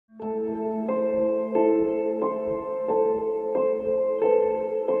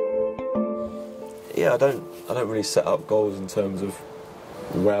Yeah, I don't really set up goals in terms of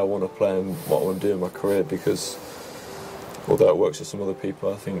where I want to play and what I want to do in my career, because although it works for some other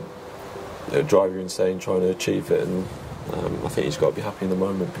people, I think it'll drive you insane trying to achieve it, and I think you've got to be happy in the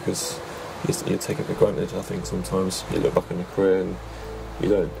moment, because you take it for granted. I think sometimes you look back on your career and you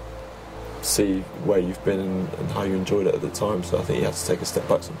don't see where you've been and how you enjoyed it at the time, so I think you have to take a step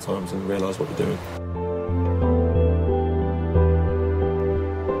back sometimes and realise what you're doing.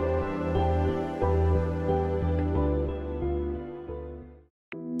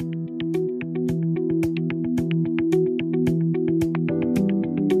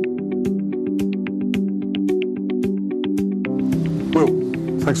 Will,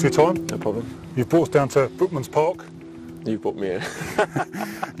 thanks for your time. No problem. You've brought us down to Brookmans Park. You've brought me in.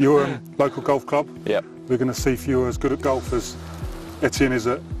 Your local golf club. Yep. We're going to see if you're as good at golf as Etienne is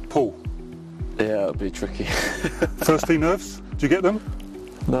at pool. Yeah, it'll be tricky. First tee nerves? Do you get them?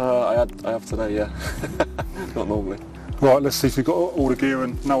 No, I have today, yeah. Not normally. Right, let's see if you've got all the gear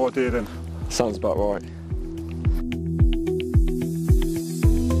and no idea then. Sounds about right.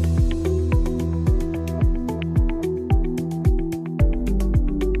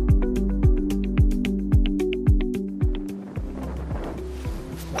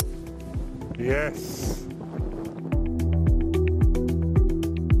 Yes.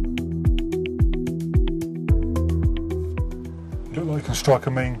 You look like you can strike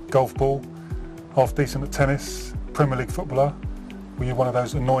a mean golf ball, half decent at tennis, Premier League footballer. Were you one of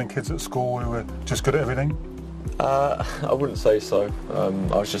those annoying kids at school who were just good at everything? I wouldn't say so.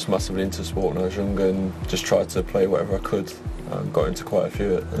 I was just massively into sport when I was younger and just tried to play whatever I could. Got into quite a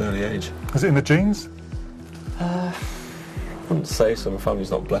few at an early age. Is it in the genes? I wouldn't say so. My family's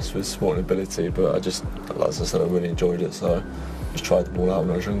not blessed with sporting ability, but as I said, I really enjoyed it, so I just tried them all out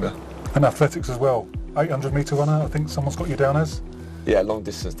when I was younger. And athletics as well. 800 metre runner, I think someone's got you down as? Yeah, long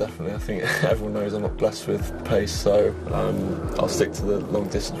distance definitely. I think everyone knows I'm not blessed with pace, so I'll stick to the long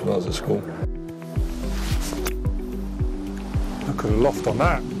distance when I was at school. Look at the loft on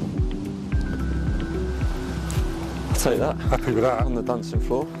that. I'll take that. Happy with that. On the dancing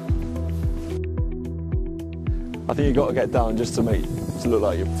floor. I think you've got to get down just to look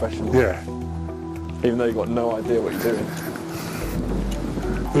like you're professional. Yeah. Even though you've got no idea what you're doing.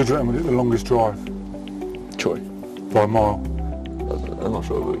 Who do you reckon would hit the longest drive? Troy. By a mile. I'm not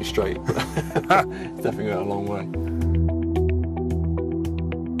sure it will be straight, but it's definitely going a long way.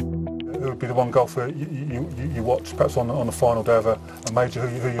 Who would be the one golfer you watch, perhaps on the final day of a major,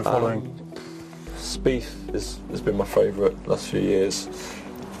 who you're following? Spieth has been my favourite the last few years.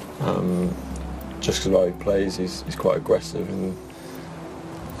 Just because of how he plays, he's quite aggressive and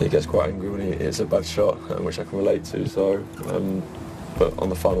he gets quite angry when he hits a bad shot, which I can relate to. So, but on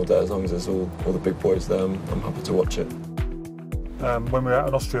the final day, as long as there's all the big boys there, I'm happy to watch it. When we were out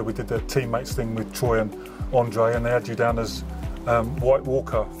in Austria, we did the teammates thing with Troy and Andre, and they had you down as White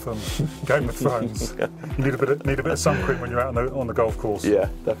Walker from Game of Thrones. You need a bit of sun cream when you're out on the golf course. Yeah,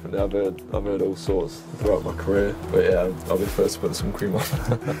 definitely. I've heard all sorts throughout my career, but yeah, I'll be the first to put the sun cream on.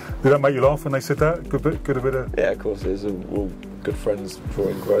 Did that make you laugh when they said that? Good a bit of. Yeah, of course it is. We're all good friends, Troy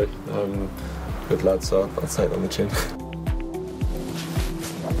and Gray. Good lads, so I'll take it on the chin.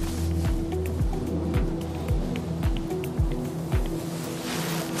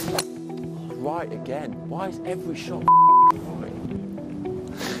 Right again. Why is every shot right?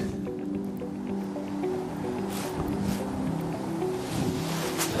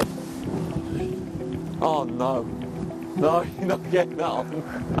 Oh no. No, you're not getting that on.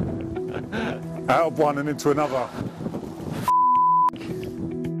 Out of one and into another.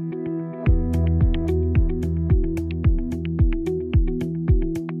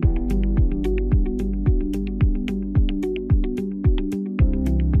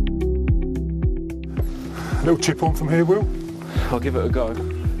 A little chip on from here, Will? I'll give it a go.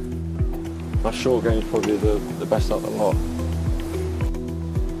 My short game is probably the best out of the lot.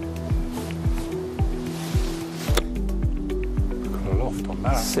 Look at the loft on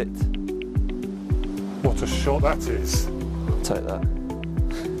that. Sit. What a shot that is. Take that.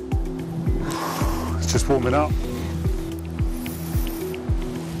 It's just warming up.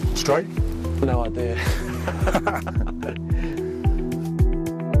 Straight? No idea.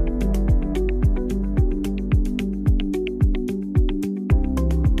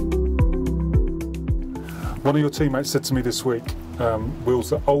 One of your teammates said to me this week, Will's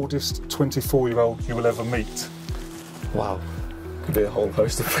the oldest 24-year-old you will ever meet. Wow. Could be a whole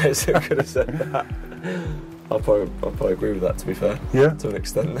host of players who could have said that. I'll probably agree with that, to be fair. Yeah? To an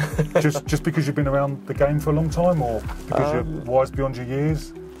extent. just because you've been around the game for a long time, or because you're wise beyond your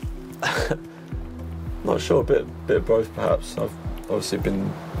years? Not sure, a bit of both perhaps. obviously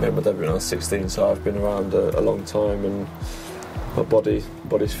made my debut when I was 16, so I've been around a long time, and my body's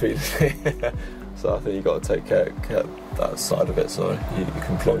feeling it. So I think you've got to take care of that side of it, so you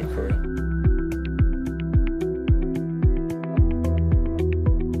can prolong your career.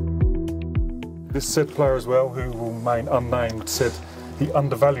 This said player as well, who will remain unnamed, said he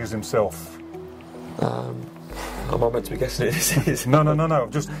undervalues himself. Am I meant to be guessing it? No.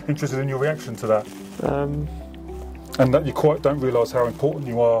 I'm just interested in your reaction to that. And that you quite don't realise how important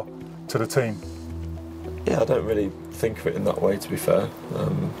you are to the team. Yeah, I don't really think of it in that way, to be fair.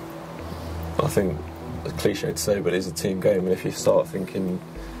 I think it's cliche to say, but it's a team game, and if you start thinking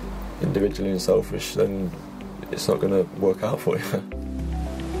individually and selfish, then it's not going to work out for you.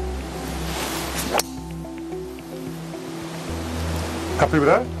 Happy with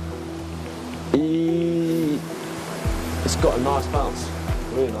that? It's got a nice bounce,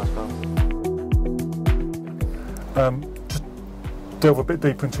 really nice bounce. Just delve a bit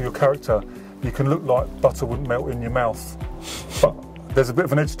deeper into your character. You can look like butter wouldn't melt in your mouth, but there's a bit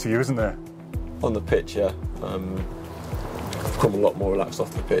of an edge to you, isn't there? On the pitch, yeah. I've come a lot more relaxed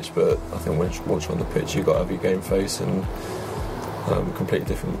off the pitch, but I think once you're on the pitch, you've got to have your game face, and completely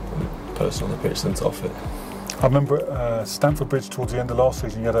different person on the pitch than off it. I remember at Stamford Bridge towards the end of last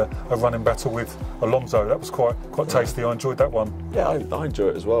season, you had a running battle with Alonso. That was quite tasty. I enjoyed that one. Yeah, I enjoy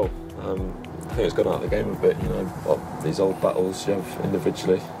it as well. I think it's gone out of the game a bit, you know, these old battles you have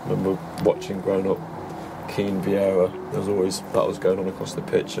individually. I remember watching growing up Keane, Vieira, there was always battles going on across the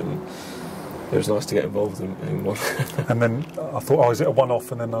pitch, and it was nice to get involved in one. And then I thought, is it a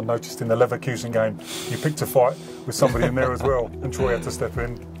one-off? And then I noticed in the Leverkusen game, you picked a fight with somebody in there as well, and Troy had to step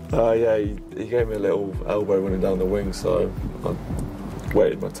in. Yeah, he gave me a little elbow running down the wing, so I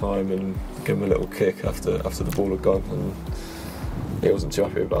waited my time and gave him a little kick after the ball had gone, and he wasn't too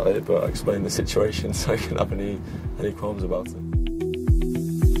happy about it, but I explained the situation so he didn't have any qualms about it.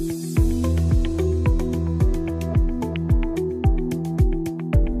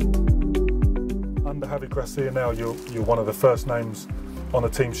 Under Javi Gracia now, you're one of the first names on the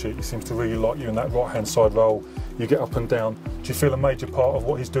team sheet. He seems to really like you in that right-hand side role. You get up and down. Do you feel a major part of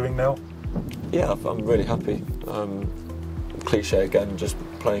what he's doing now? Yeah, I'm really happy. Cliche again, just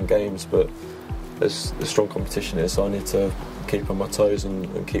playing games, but there's strong competition here, so I need to keep on my toes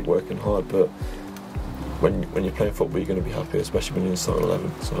and keep working hard. But when you're playing football, you're going to be happy, especially when you're in starting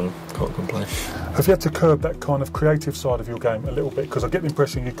 11, so I can't complain. Have you had to curb that kind of creative side of your game a little bit? Because I get the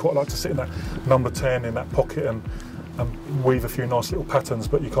impression you'd quite like to sit in that number 10 in that pocket and weave a few nice little patterns,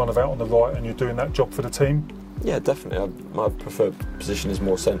 but you're kind of out on the right and you're doing that job for the team. Yeah, definitely. My preferred position is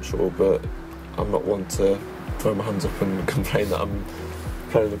more central, but I'm not one to throw my hands up and complain that I'm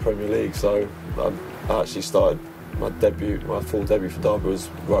playing in the Premier League. So I actually started my full debut for Derby was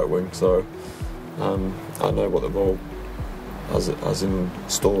right wing, so I know what the role has in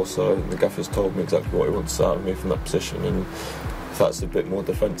store, so the gaffer's told me exactly what he wants out of me from that position, and if that's a bit more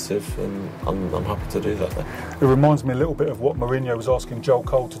defensive, then I'm happy to do that. It reminds me a little bit of what Mourinho was asking Joe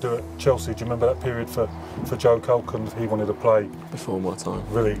Cole to do at Chelsea. Do you remember that period for Joe Cole? He wanted to play before my time.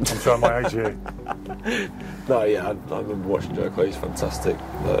 Really? I'm showing my age here. No, yeah, I remember watching Joe Cole. He's fantastic,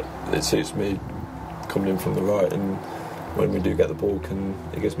 but it suits me coming in from the right, and when we do get the ball,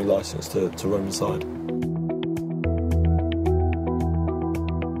 it gives me licence to roam inside.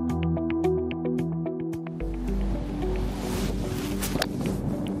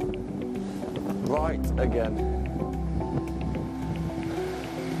 Right again.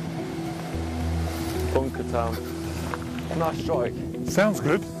 Bunker town. Nice strike. Sounds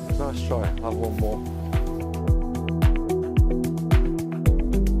good. Nice strike. I'll have one more.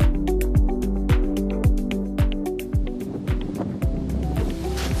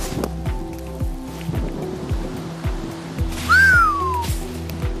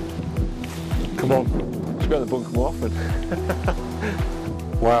 Come on. Should go to the bunker more often.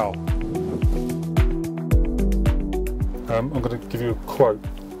 Wow. I'm going to give you a quote.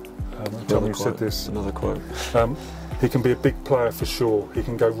 Tell me who said this. Another quote. He can be a big player for sure. He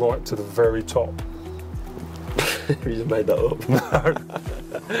can go right to the very top. You just made that up.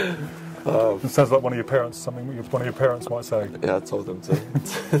 No. It sounds like one of your parents. Something one of your parents might say. Yeah, I told them to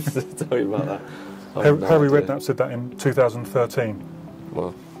tell you about that. Harry Redknapp said that in 2013.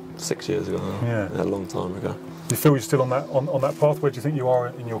 Well, 6 years ago now. Yeah, a long time ago. Do you feel you're still on that path? Where do you think you are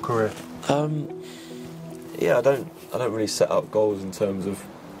in your career? Yeah, I don't really set up goals in terms of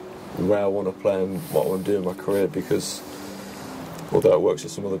where I want to play and what I want to do in my career, because although it works for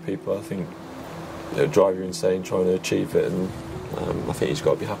some other people, I think it'll drive you insane trying to achieve it, and I think you just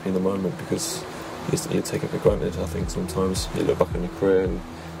got to be happy in the moment, because you take it for granted. I think sometimes you look back on your career and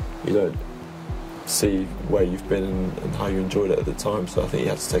you see where you've been and how you enjoyed it at the time. So I think you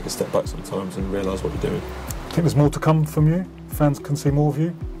have to take a step back sometimes and realise what you're doing. I think there's more to come from you? Fans can see more of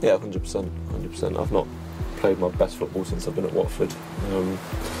you? Yeah, 100%. 100%. I've not played my best football since I've been at Watford.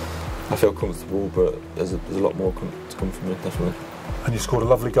 I feel comfortable, but there's a lot more to come from me, definitely. And you scored a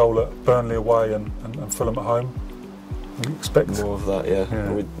lovely goal at Burnley away and Fulham at home. You expect more of that,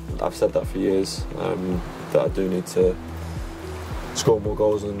 yeah. I've said that for years, that I do need to score more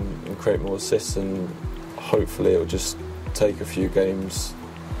goals and create more assists, and hopefully it'll just take a few games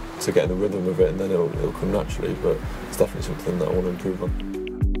to get in the rhythm of it, and then it'll come naturally. But it's definitely something that I want to improve on.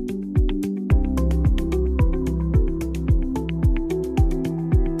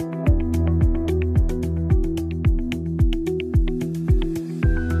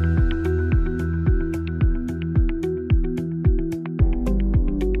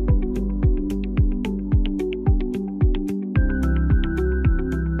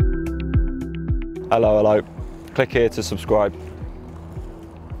 Hello. Click here to subscribe.